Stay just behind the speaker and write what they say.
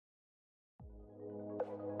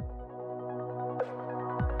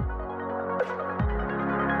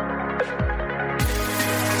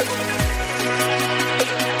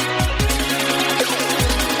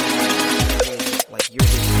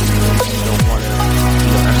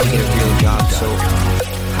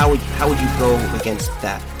you go against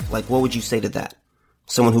that? Like, what would you say to that?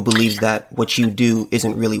 Someone who believes that what you do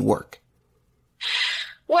isn't really work.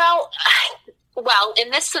 Well,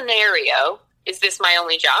 in this scenario, is this my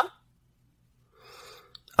only job?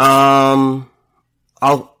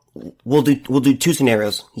 We'll do two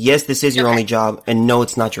scenarios. Yes, this is your only job, and no,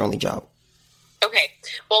 it's not your only job. Okay.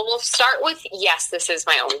 Well, we'll start with yes, this is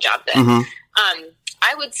my only job then. Mm-hmm.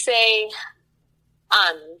 I would say,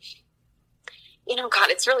 God,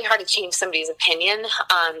 it's really hard to change somebody's opinion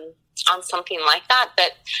on something like that.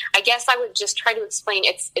 But I guess I would just try to explain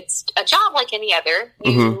it's a job like any other.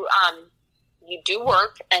 You do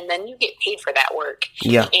work, and then you get paid for that work.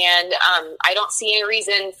 Yeah. And I don't see any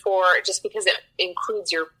reason for, just because it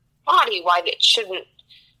includes your body, why it shouldn't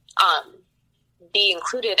be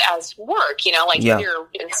included as work. If you're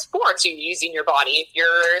in sports, you're using your body. If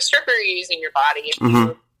you're a stripper, you're using your body. If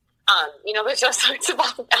you, there's all sorts of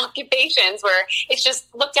occupations where it's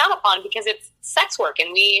just looked down upon because it's sex work.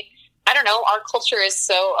 And our culture is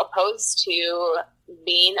so opposed to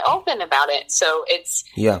being open about it. So it's,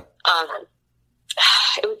 it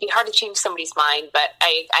would be hard to change somebody's mind, but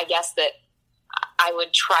I guess that I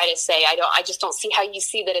would try to say, I just don't see how you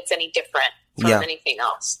see that it's any different from anything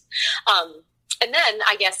else. And then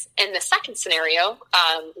I guess in the second scenario,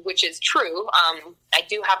 which is true, I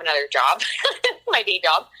do have another job, my day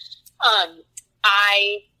job.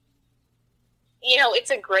 It's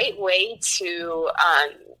a great way to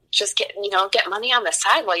just get money on the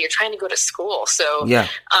side while you're trying to go to school. So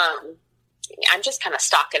I'm just kind of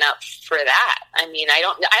stocking up for that. I mean, I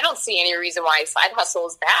don't see any reason why side hustle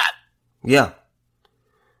is bad. Yeah.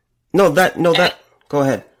 Go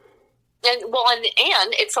ahead. And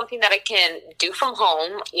it's something that I can do from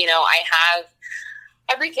home. I have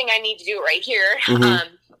everything I need to do right here.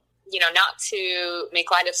 Mm-hmm. Not to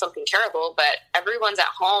make light of something terrible, but everyone's at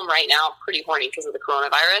home right now pretty horny because of the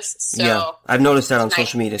coronavirus. So I've noticed that on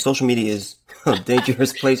social media. Social media is a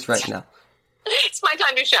dangerous place right now. It's my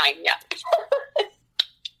time to shine. Yeah.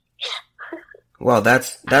 Well,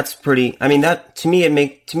 that's pretty. I mean, that to me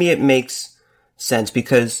it makes sense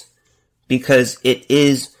because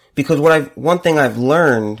one thing I've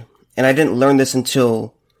learned, and I didn't learn this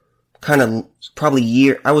until kind of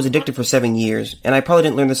probably I was addicted for 7 years, and I probably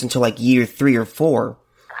didn't learn this until like year 3 or 4.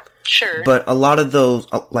 Sure. But a lot of those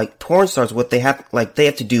like porn stars, what they have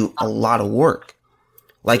to do a lot of work.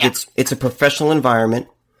 Like it's a professional environment.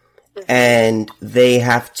 And they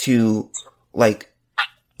have to,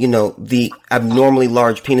 the abnormally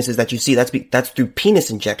large penises that you see, that's through penis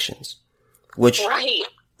injections, which,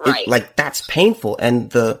 that's painful. And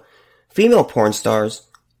the female porn stars,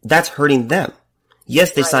 that's hurting them.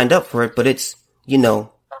 Yes, they signed up for it, but it's, it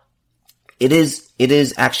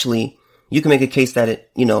is actually, you can make a case that it,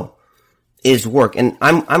 is work. And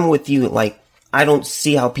I'm with you, I don't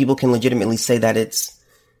see how people can legitimately say that it's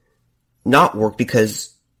not work because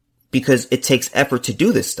it takes effort to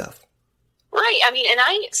do this stuff. Right. I mean,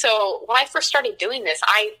 so when I first started doing this,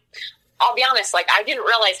 I'll be honest, I didn't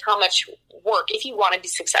realize how much work, if you want to be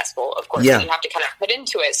successful, of course, you have to kind of put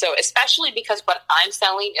into it. So especially because what I'm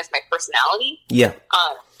selling is my personality. Yeah.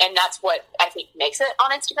 And that's what I think makes it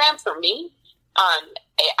on Instagram for me.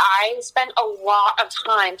 I spend a lot of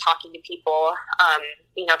time talking to people,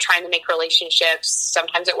 trying to make relationships.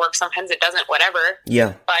 Sometimes it works, sometimes it doesn't, whatever.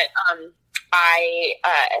 Yeah. But,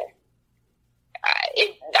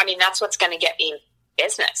 that's what's going to get me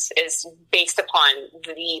business, is based upon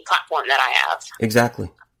the platform that I have.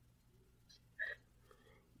 Exactly.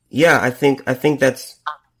 Yeah, I think that's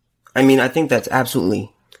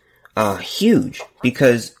absolutely huge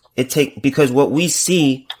because what we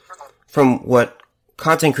see from what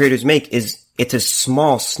content creators make it's a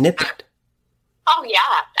small snippet. Oh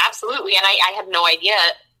yeah, absolutely. And I had no idea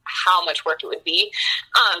how much work it would be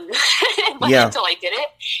until I did it.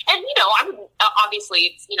 And, I would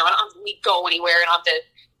obviously, I don't have to go anywhere and I don't have to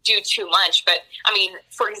do too much. But, I mean,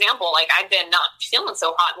 for example, I've been not feeling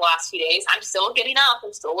so hot the last few days. I'm still getting up.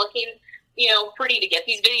 I'm still looking, pretty to get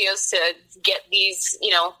these videos, to get these,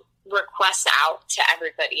 requests out to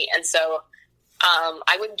everybody. And so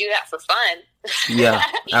I wouldn't do that for fun. Yeah.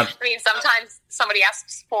 I mean, sometimes somebody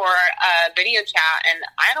asks for a video chat and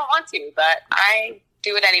I don't want to, but I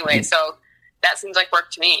do it anyway, so that seems like work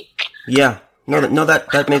to me. Yeah, no,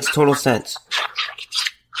 that makes total sense.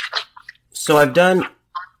 So I've been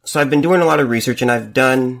doing a lot of research, and I've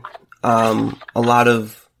done a lot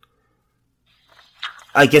of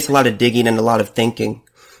digging and a lot of thinking,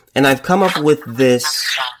 and I've come up with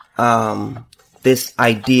this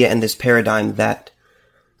idea and this paradigm that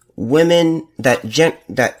women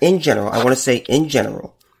in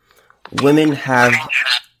general, women have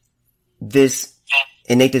this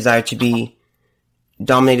innate desire to be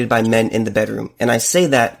dominated by men in the bedroom. And I say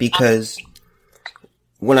that because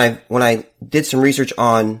when I did some research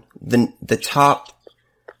on the top,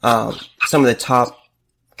 some of the top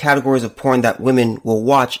categories of porn that women will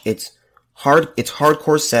watch, it's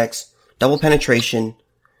hardcore sex, double penetration,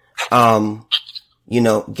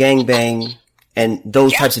 gangbang, and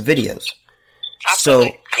those types of videos.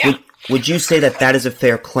 Absolutely. So would you say that is a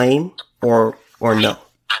fair claim or no?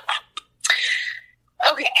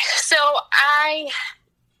 Okay. So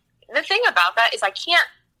the thing about that is I can't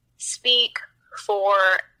speak for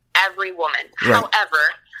every woman. Right. However,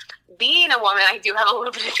 being a woman, I do have a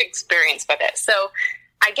little bit of experience with it. So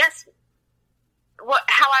I guess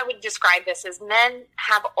how I would describe this is men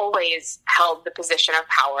have always held the position of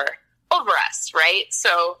power over us, right?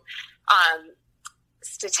 So,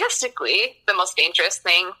 statistically, the most dangerous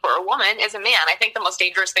thing for a woman is a man. I think the most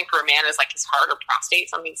dangerous thing for a man is like his heart or prostate,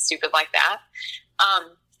 something stupid like that.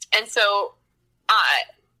 And so,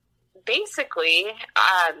 basically,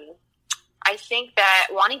 I think that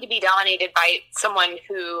wanting to be dominated by someone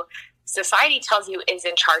who society tells you is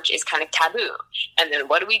in charge is kind of taboo. And then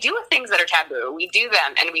what do we do with things that are taboo? We do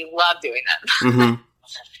them, and we love doing them. Mm-hmm.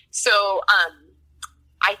 So,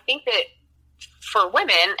 I think that for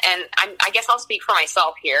women, and I guess I'll speak for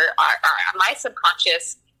myself here, my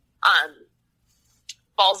subconscious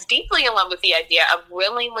falls deeply in love with the idea of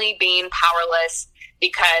willingly being powerless,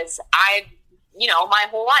 because I've, my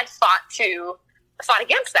whole life fought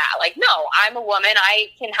against that. Like, no, I'm a woman. I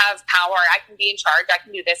can have power. I can be in charge. I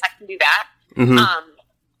can do this. I can do that. Mm-hmm.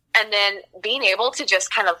 And then being able to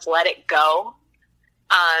just kind of let it go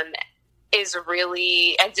is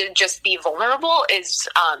really, and to just be vulnerable is,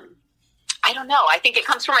 I don't know. I think it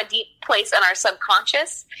comes from a deep place in our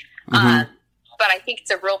subconscious. Mm-hmm. But I think it's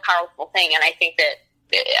a real powerful thing. And I think that,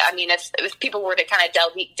 if people were to kind of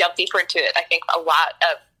delve deeper into it, I think a lot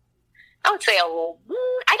of, I would say I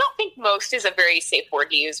don't think most is a very safe word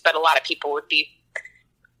to use, but a lot of people would be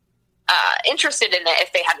interested in it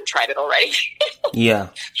if they hadn't tried it already. Yeah.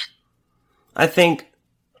 I think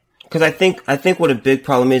what a big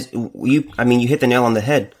problem is, you hit the nail on the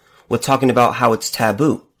head with talking about how it's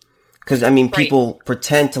taboo. Because, people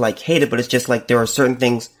pretend to like hate it, but it's just like there are certain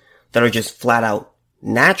things that are just flat out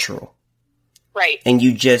natural. Right. And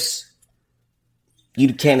you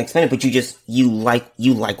can't explain it, but you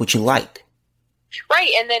like what you like. Right.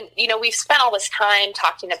 And then, we've spent all this time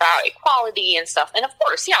talking about equality and stuff. And of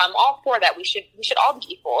course, yeah, I'm all for that. We should all be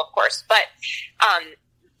equal, of course. But,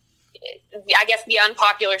 I guess the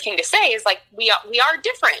unpopular thing to say is like, we are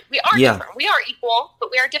different. We are different. We are equal, but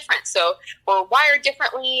we are different. So we're wired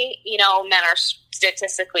differently. Men are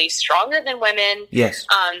statistically stronger than women. Yes.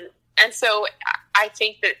 And so I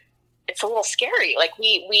think that it's a little scary. Like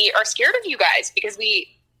we are scared of you guys because we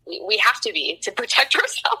have to be to protect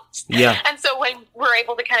ourselves. Yeah. And so when we're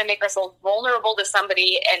able to kind of make ourselves vulnerable to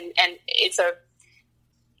somebody and it's a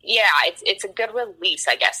good release,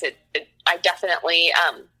 I guess. I definitely,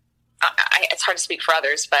 it's hard to speak for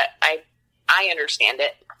others, but I understand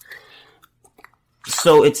it.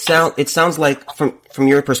 So it sounds like from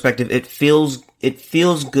your perspective, it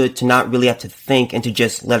feels good to not really have to think and to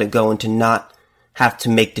just let it go and to not have to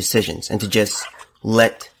make decisions and to just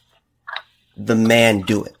let the man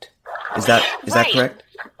do it. Is that correct?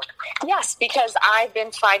 Yes, because I've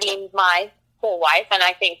been fighting my whole life, and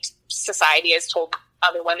I think society has told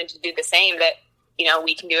other women to do the same, that,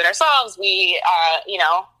 we can do it ourselves. We,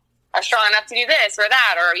 are strong enough to do this or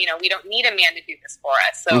that, or, we don't need a man to do this for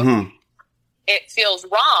us. So mm-hmm. It feels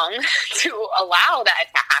wrong to allow that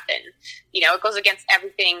to happen. It goes against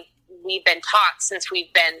everything we've been taught since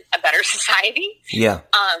we've been a better society. Yeah.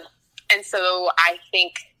 And so I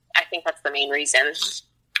think that's the main reason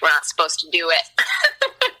we're not supposed to do it.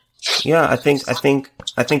 Yeah, I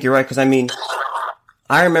think you're right. Cause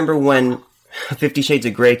I remember when 50 Shades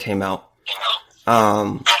of Grey came out,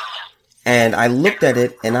 and I looked at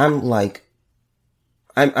it and I'm like,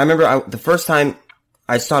 I remember the first time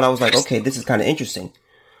I saw it, I was like, okay, this is kind of interesting.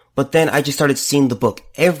 But then I just started seeing the book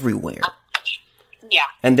everywhere. Yeah.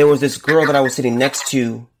 And there was this girl that I was sitting next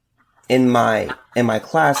to in my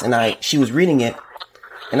class, and she was reading it,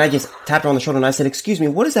 and I just tapped her on the shoulder and I said, "Excuse me,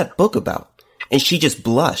 what is that book about?" And she just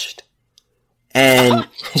blushed. And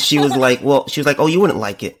she was like, "Oh, you wouldn't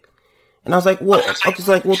like it." And I was like, "Well,"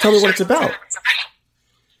 tell me what it's about.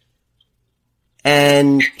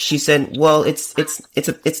 And she said, "Well,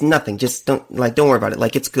 it's nothing. Just don't worry about it.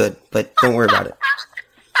 Like, it's good, but don't worry about it."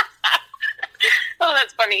 Oh,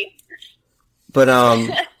 that's funny. But,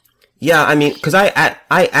 yeah, cause I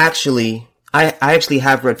actually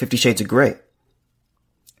have read 50 Shades of Grey.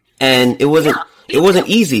 And it wasn't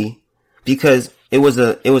easy because it was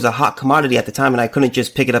a hot commodity at the time, and I couldn't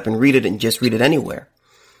just pick it up and read it and just read it anywhere.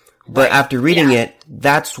 But after reading it,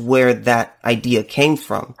 that's where that idea came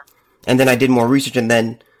from. And then I did more research, and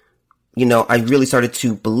then, you know, I really started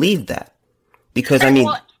to believe that. Because,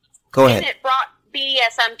 go ahead. And it brought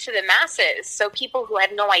BDSM to the masses, so people who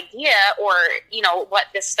had no idea or, you know, what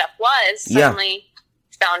this stuff was suddenly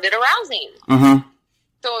found it arousing. Mm-hmm.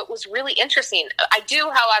 So it was really interesting. I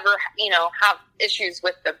do, however, you know, have issues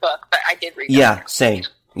with the book, but I did read it. Yeah, same.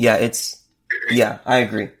 Yeah, I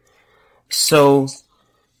agree. So,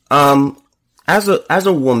 as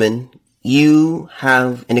a woman, you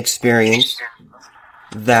have an experience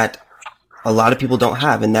that a lot of people don't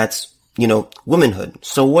have, and that's, you know, womanhood.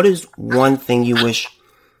 So what is one thing you wish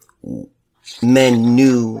men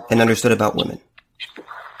knew and understood about women?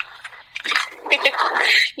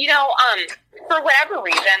 You know, for whatever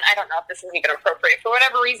reason, I don't know if this is even appropriate, for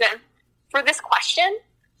whatever reason, for this question,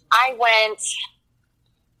 I went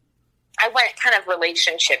kind of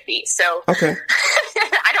relationship-y. So, okay.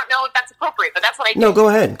 I don't know if that's appropriate, but that's what I did. No, go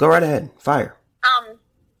ahead. Go right ahead. Fire.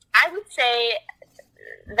 I would say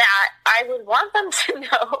that I would want them to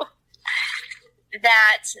know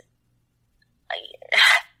that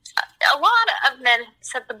a lot of men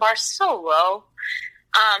set the bar so low.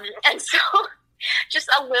 And so just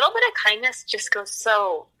a little bit of kindness just goes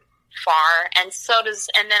so far. And so does,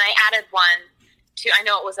 and then I added one to, I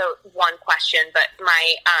know it was one question, but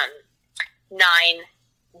my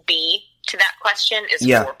 9B to that question is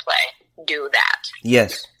foreplay. Do that.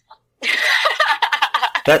 Yes.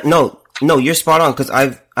 No, you're spot on, because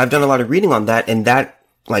I've done a lot of reading on that, and that,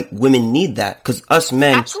 like, women need that, because us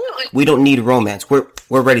men, absolutely, we don't need romance. We're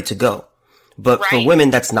ready to go. But for women,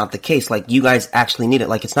 that's not the case. Like, you guys actually need it.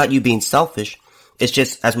 Like, it's not you being selfish. It's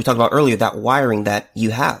just, as we talked about earlier, that wiring that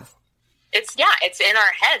you have. It's in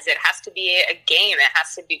our heads. It has to be a game. It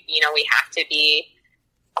has to be, you know, we have to be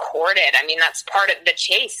courted. I mean, that's part of the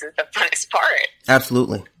chase, is the funnest part.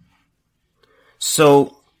 Absolutely.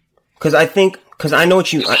 So, I think I know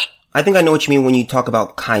what you mean when you talk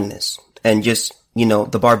about kindness and just, you know,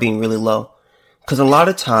 the bar being really low. Because a lot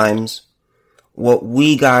of times, what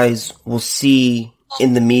we guys will see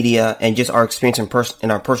in the media and just our experience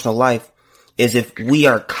in our personal life is, if we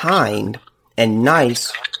are kind and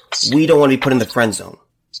nice, we don't want to be put in the friend zone.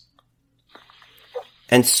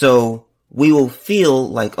 And so we will feel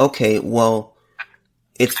like, okay, well,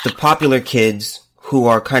 it's the popular kids who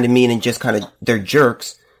are kind of mean and just kind of, they're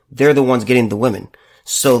jerks. They're the ones getting the women.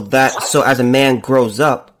 So as a man grows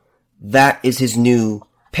up, that is his new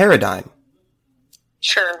paradigm.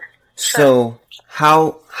 Sure. So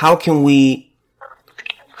how can we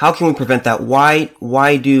prevent that?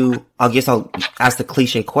 Why do, I guess I'll ask the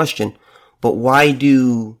cliche question, but why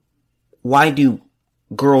do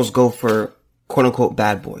girls go for quote unquote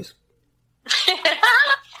bad boys?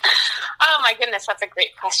 Oh my goodness, that's a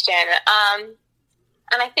great question.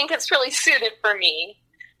 And I think it's really suited for me.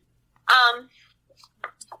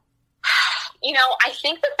 You know, I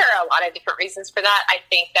think that there are a lot of different reasons for that. I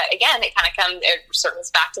think that, again, it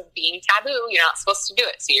circles back to being taboo. You're not supposed to do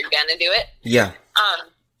it, so you're going to do it. Yeah.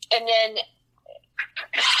 And then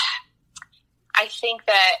I think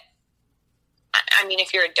that, I mean,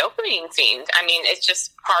 if you're a dopamine fiend, I mean, it's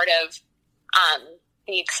just part of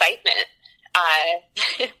the excitement.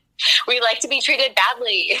 We like to be treated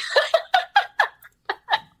badly.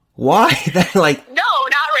 Why? Like, no,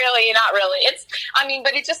 not really.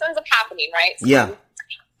 But it just ends up happening, right? So, yeah.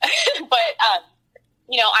 But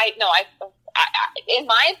you know, I in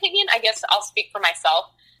my opinion, I guess I'll speak for myself.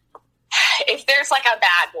 If there's like a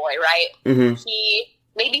bad boy, right? Mm-hmm.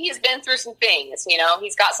 He's been through some things. You know,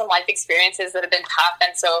 he's got some life experiences that have been tough,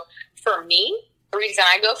 and so for me, the reason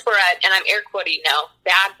I go for and I'm air quoting now,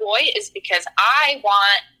 bad boy, is because I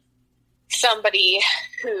want somebody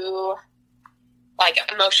who, like,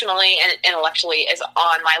 emotionally and intellectually is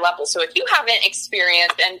on my level. So if you haven't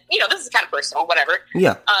experienced, and, you know, this is kind of personal, whatever.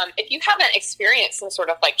 Yeah. If you haven't experienced some sort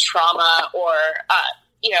of, like, trauma or,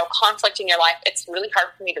 you know, conflict in your life, it's really hard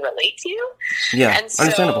for me to relate to you. Yeah, and so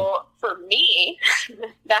understandable. For me,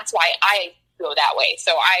 that's why I go that way.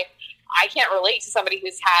 So I can't relate to somebody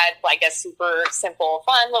who's had, like, a super simple,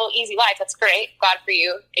 fun, little, easy life. That's great. Glad for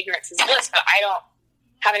you. Ignorance is bliss. But I don't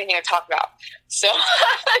have anything to talk about. So,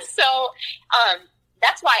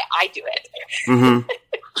 that's why I do it. Mm-hmm.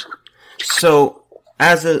 So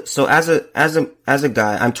as a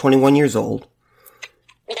guy, I'm 21 years old.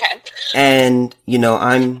 Okay. And,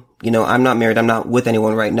 I'm not married. I'm not with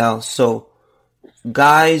anyone right now. So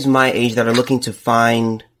guys my age that are looking to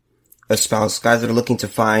find a spouse, guys that are looking to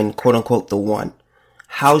find quote unquote the one,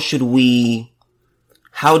 how do we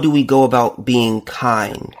go about being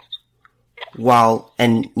kind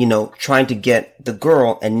trying to get the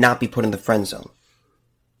girl and not be put in the friend zone?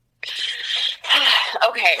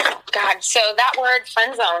 Okay, God. So that word,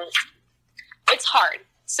 friend zone, it's hard.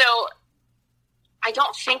 So I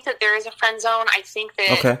don't think that there is a friend zone. I think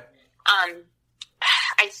that, okay.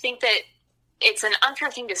 I think that it's an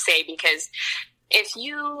unfair thing to say, because if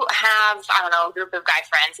you have, I don't know, a group of guy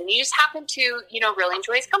friends and you just happen to, really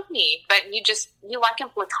enjoy his company, but you like him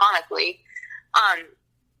platonically,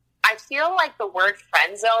 I feel like the word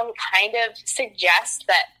friend zone kind of suggests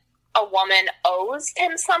that a woman owes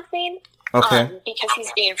him something, okay, because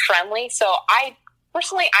he's being friendly. So I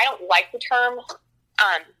don't like the term.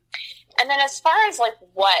 And then as far as like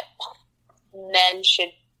what men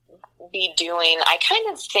should be doing, I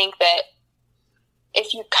kind of think that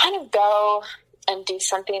if you kind of go and do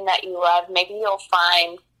something that you love, maybe you'll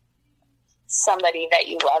find somebody that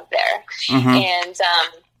you love there. Mm-hmm. And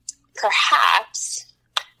perhaps,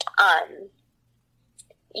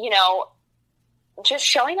 just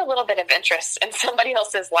showing a little bit of interest in somebody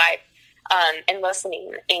else's life, and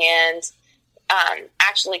listening, and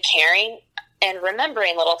actually caring and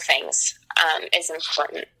remembering little things is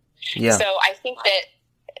important. Yeah. So I think that,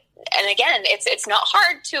 and again, it's not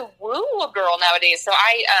hard to woo a girl nowadays. So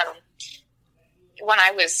when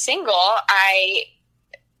I was single, I,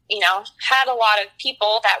 had a lot of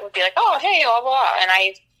people that would be like, oh, hey, blah, blah. And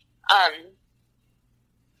I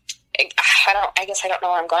guess I don't know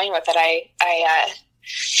where I'm going with it. I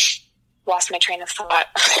lost my train of thought.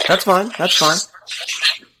 That's fine.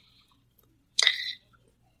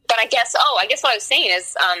 But I guess what I was saying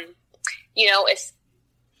is, I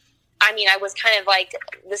was kind of like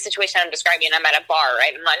the situation I'm describing. I'm at a bar,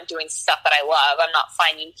 right? I'm not doing stuff that I love. I'm not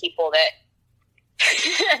finding people that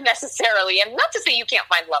necessarily, and not to say you can't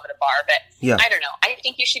find love at a bar, but yeah. I don't know. I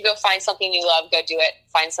think you should go find something you love, go do it,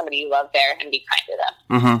 find somebody you love there, and be kind to them.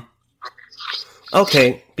 Mm-hmm.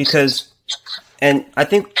 Okay, and I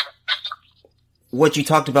think what you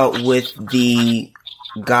talked about with the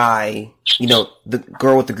guy, the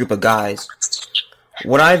girl with the group of guys,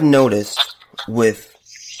 what I've noticed with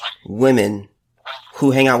women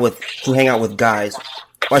who hang out with guys,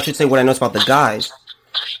 or I should say what I noticed about the guys,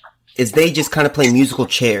 is they just kind of play musical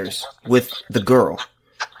chairs with the girl,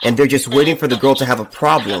 and they're just waiting for the girl to have a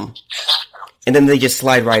problem, and then they just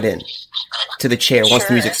slide right in to the chair once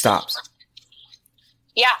the music stops.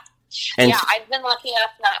 Yeah. And I've been lucky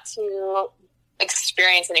enough not to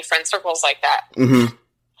experience any friend circles like that. Mm-hmm.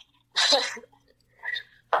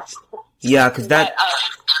 Yeah, because go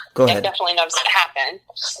ahead. I definitely noticed it happen.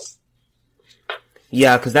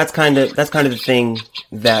 Yeah, because that's kind of the thing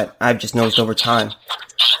that I've just noticed over time.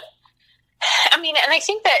 And I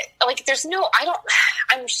think that, like,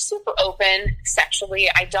 I'm super open sexually.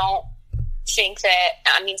 I don't think that,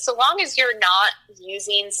 so long as you're not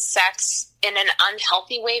using sex in an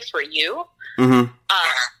unhealthy way for you, mm-hmm.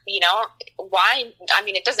 Why?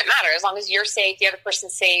 It doesn't matter. As long as you're safe, the other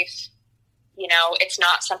person's safe, it's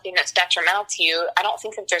not something that's detrimental to you. I don't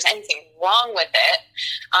think that there's anything wrong with it.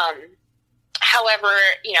 However,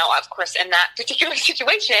 of course, in that particular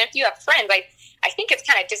situation, if you have friends, I think it's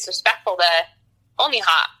kind of disrespectful to only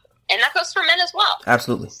hop. And that goes for men as well.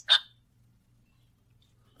 Absolutely.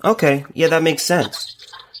 Okay. Yeah, that makes sense.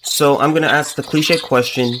 So I'm going to ask the cliche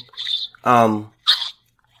question.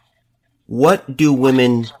 What do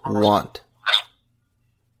women want?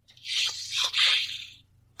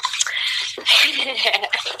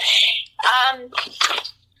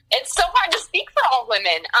 It's so hard to speak for all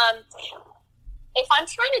women. If I'm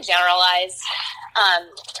trying to generalize,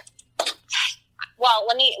 well,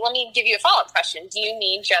 let me give you a follow-up question. Do you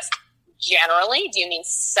mean just generally? Do you mean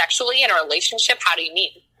sexually in a relationship? How do you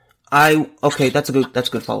mean? Okay, that's a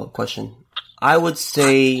good follow-up question. I would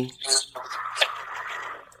say,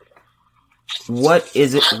 what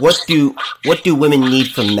do women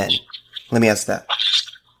need from men? Let me ask that.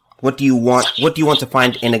 What do you want to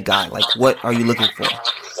find in a guy? Like, what are you looking for?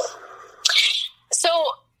 So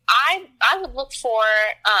I would look for,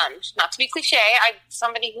 not to be cliche,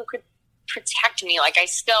 somebody who could protect me. Like, I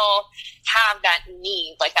still have that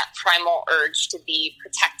need, like that primal urge to be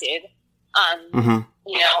protected, mm-hmm.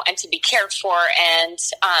 And to be cared for. And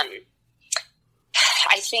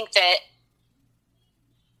I think that,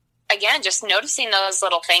 again, just noticing those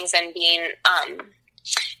little things and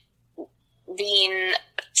being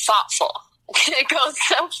thoughtful, it goes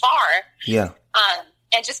so far. Yeah.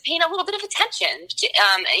 And just paying a little bit of attention, and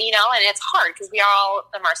it's hard because we are all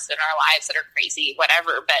immersed in our lives that are crazy,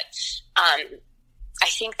 whatever. But I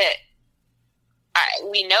think that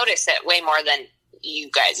we notice it way more than you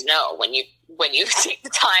guys know when you take the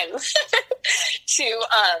time to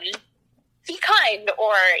be kind,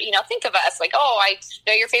 or, you know, think of us like, oh, I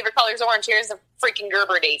know your favorite color is orange. Here's a freaking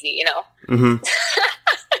Gerber daisy, you know,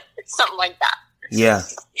 something like that. Yeah.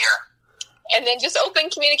 And then just open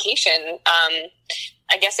communication.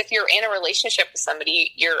 I guess if you're in a relationship with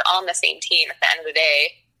somebody, you're on the same team at the end of the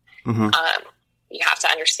day. You have to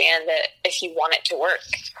understand that if you want it to work,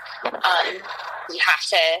 you have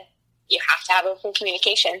to have open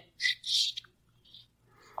communication.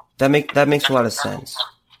 That makes a lot of sense.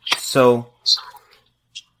 So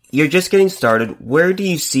you're just getting started. Where do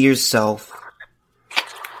you see yourself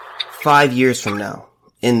 5 years from now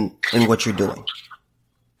in what you're doing?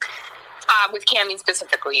 With camming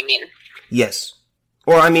specifically, you mean? Yes.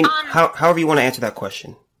 Or, I mean, however you want to answer that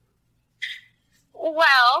question.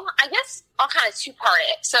 Well, I guess I'll kind of two-part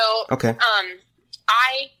it. So, okay.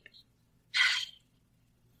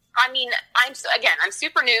 I'm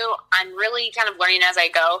super new. I'm really kind of learning as I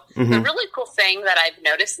go. Mm-hmm. The really cool thing that I've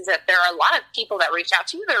noticed is that there are a lot of people that reach out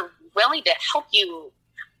to you that are willing to help you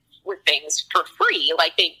with things for free.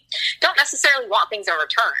 Like, they don't necessarily want things in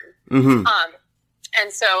return.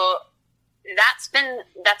 And so that's been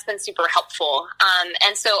super helpful.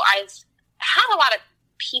 And so I've had a lot of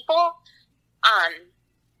people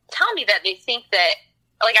tell me that they think that,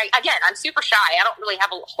 like, I'm super shy. I don't really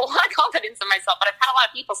have a whole lot of confidence in myself, but I've had a lot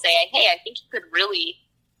of people say, hey, I think you could really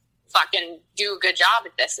fucking do a good job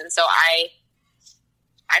at this. And so I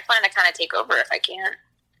plan to kind of take over if I can.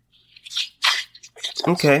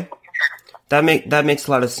 Okay. That makes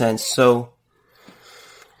a lot of sense. So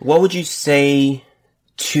what would you say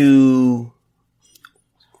to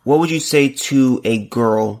a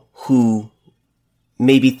girl who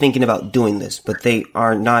may be thinking about doing this, but they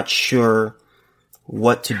are not sure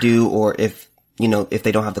what to do, or if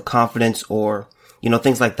they don't have the confidence, or, you know,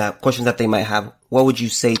 things like that, questions that they might have? What would you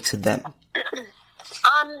say to them?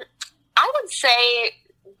 I would say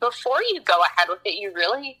before you go ahead with it, you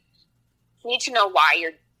really need to know why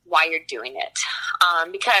you're doing it.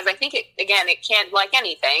 Because I think it can't, like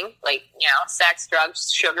anything, like, you know, sex, drugs,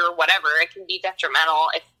 sugar, whatever, it can be detrimental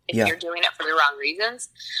if you're doing it for the wrong reasons.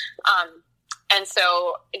 And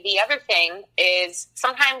so the other thing is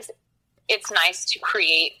sometimes it's nice to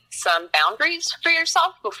create some boundaries for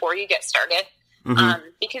yourself before you get started,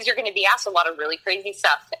 because you're going to be asked a lot of really crazy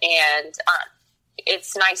stuff, and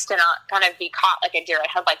it's nice to not kind of be caught like a deer in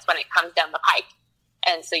headlights when it comes down the pike.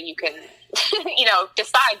 And so you can, you know,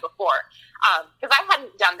 decide before. Because I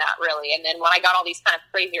hadn't done that really. And then when I got all these kind of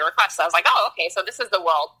crazy requests, I was like, oh, okay, so this is the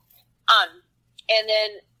world. And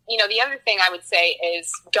then, you know, the other thing I would say is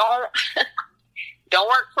don't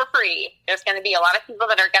work for free. There's going to be a lot of people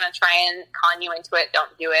that are going to try and con you into it.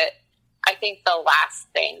 Don't do it. I think the last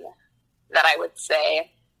thing that I would say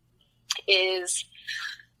is,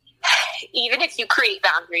 even if you create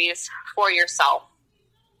boundaries for yourself,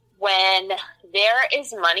 when there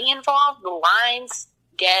is money involved, the lines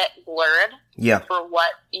get blurred for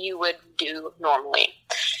what you would do normally.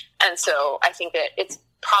 And so I think that it's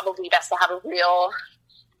probably best to have a real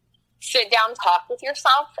sit-down talk with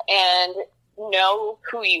yourself and know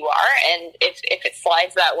who you are, and if it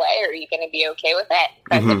slides that way, are you going to be okay with it?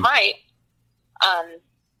 Because it might.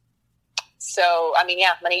 So, I mean,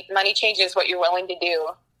 yeah, money changes what you're willing to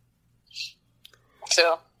do.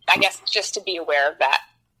 So I guess just to be aware of that.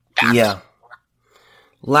 Yeah.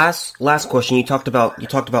 Last question. You talked about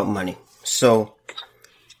money. So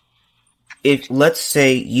let's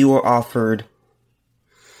say you were offered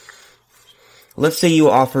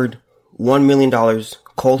 $1 million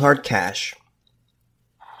cold hard cash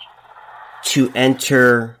to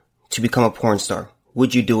become a porn star.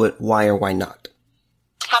 Would you do it? Why or why not?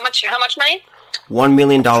 How much money? $1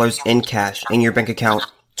 million in cash in your bank account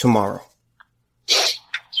tomorrow.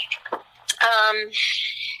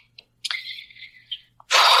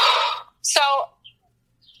 So,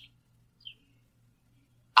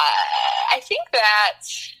 I think that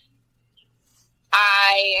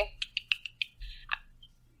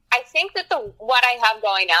what I have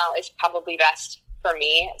going now is probably best for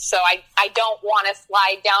me. So I don't want to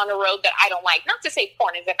slide down a road that I don't like. Not to say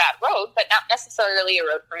porn is a bad road, but not necessarily a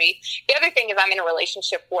road for me. The other thing is I'm in a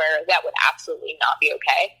relationship where that would absolutely not be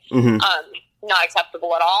okay. Not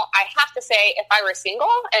acceptable at all. I have to say, if I were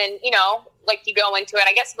single and, you know, like you go into it,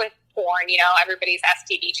 I guess with porn, you know, everybody's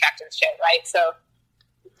STD checked and shit, right? So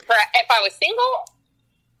if I was single,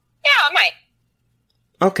 yeah, I might.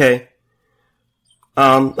 Okay.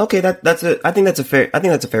 Okay, I think that's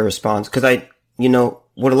a fair response, because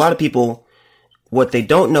what a lot of people, what they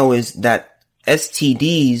don't know is that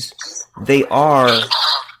STDs, they are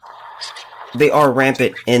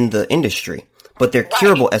rampant in the industry, but they're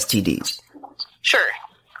curable STDs. Sure.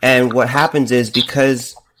 And what happens is,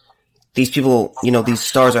 because these people, you know, these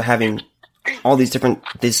stars are having all these different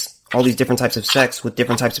types of sex with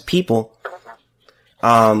different types of people.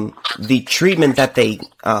 The treatment that they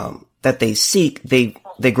seek, they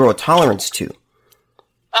grow a tolerance to.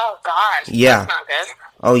 Oh God. Yeah. That's not good.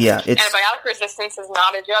 Oh yeah. Antibiotic resistance is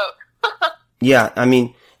not a joke. Yeah. I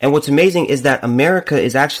mean, and what's amazing is that America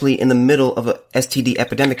is actually in the middle of a STD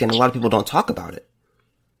epidemic, and a lot of people don't talk about it.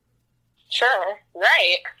 Sure.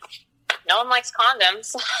 Right. No one likes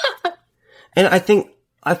condoms. And I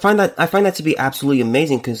find that to be absolutely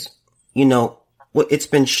amazing because, you know, it's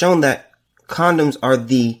been shown that condoms are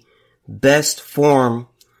the best form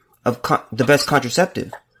of the best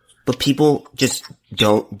contraceptive, but people just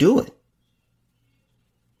don't do it.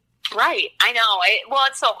 Right. I know. Well,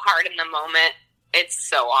 it's so hard in the moment. It's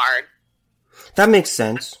so hard. That makes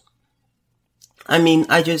sense. I mean,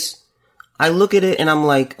 I look at it and I'm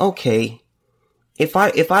like, okay, if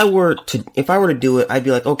I were to do it, I'd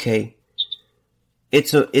be like, okay,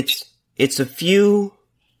 it's a few,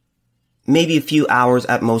 maybe a few hours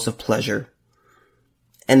at most of pleasure,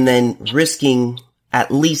 and then risking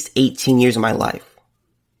at least 18 years of my life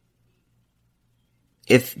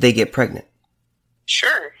if they get pregnant.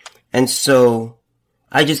 Sure. And so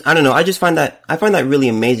I don't know. I find that really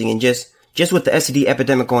amazing. And just with the STD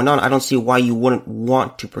epidemic going on, I don't see why you wouldn't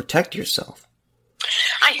want to protect yourself.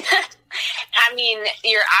 I mean,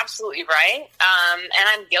 you're absolutely right. And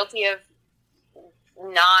I'm guilty of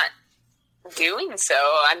not doing so.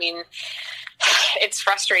 I mean, it's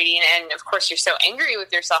frustrating. And of course you're so angry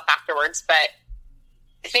with yourself afterwards, but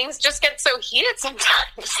things just get so heated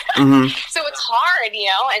sometimes. Mm-hmm. So it's hard, you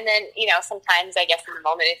know, and then, you know, sometimes I guess in the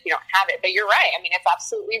moment if you don't have it, but you're right. I mean, it's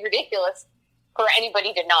absolutely ridiculous for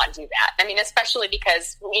anybody to not do that. I mean, especially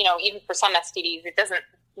because, you know, even for some STDs, it doesn't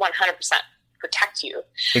 100% protect you.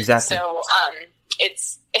 Exactly. So,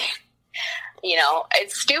 it's, you know,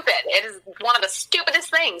 it's stupid. It is one of the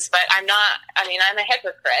stupidest things, but I'm a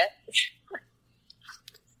hypocrite.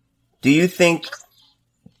 Why do you think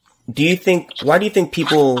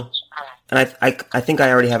people, and I think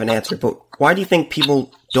I already have an answer, but why do you think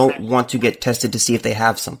people don't want to get tested to see if they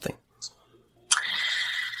have something?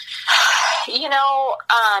 You know,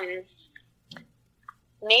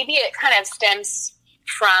 maybe it kind of stems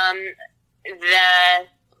from the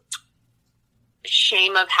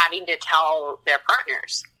shame of having to tell their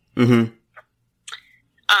partners. Mm-hmm.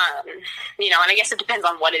 You know, and I guess it depends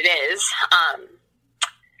on what it is.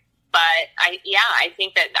 But I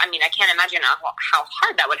think that, I mean, I can't imagine how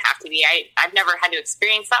hard that would have to be. I've never had to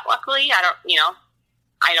experience that, luckily. I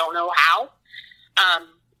don't know how.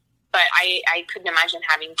 But I couldn't imagine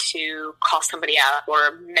having to call somebody up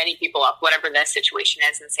or many people up, whatever the situation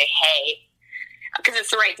is, and say, hey, because it's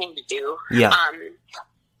the right thing to do. Yeah.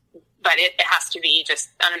 But it has to be just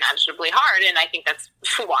unimaginably hard. And I think that's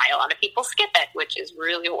why a lot of people skip it, which is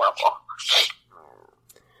really horrible.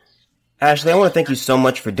 Ashley, I want to thank you so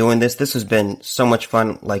much for doing this. This has been so much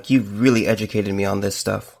fun. Like, you've really educated me on this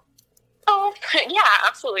stuff. Oh, yeah,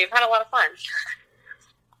 absolutely. I've had a lot of fun.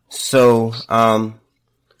 So,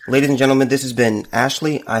 ladies and gentlemen, this has been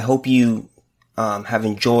Ashley. I hope you have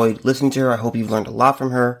enjoyed listening to her. I hope you've learned a lot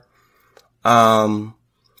from her.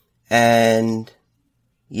 And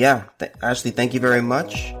yeah, Ashley, thank you very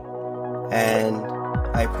much. And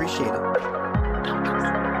I appreciate it.